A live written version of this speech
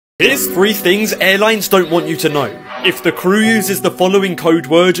Here's 3 things airlines don't want you to know. If the crew uses the following code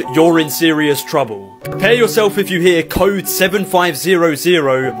word, you're in serious trouble. Prepare yourself if you hear code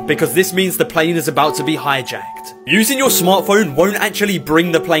 7500 because this means the plane is about to be hijacked. Using your smartphone won't actually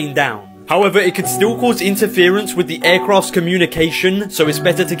bring the plane down. However, it could still cause interference with the aircraft's communication, so it's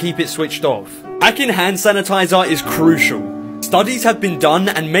better to keep it switched off. Packing hand sanitizer is crucial. Studies have been done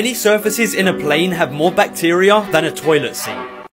and many surfaces in a plane have more bacteria than a toilet seat.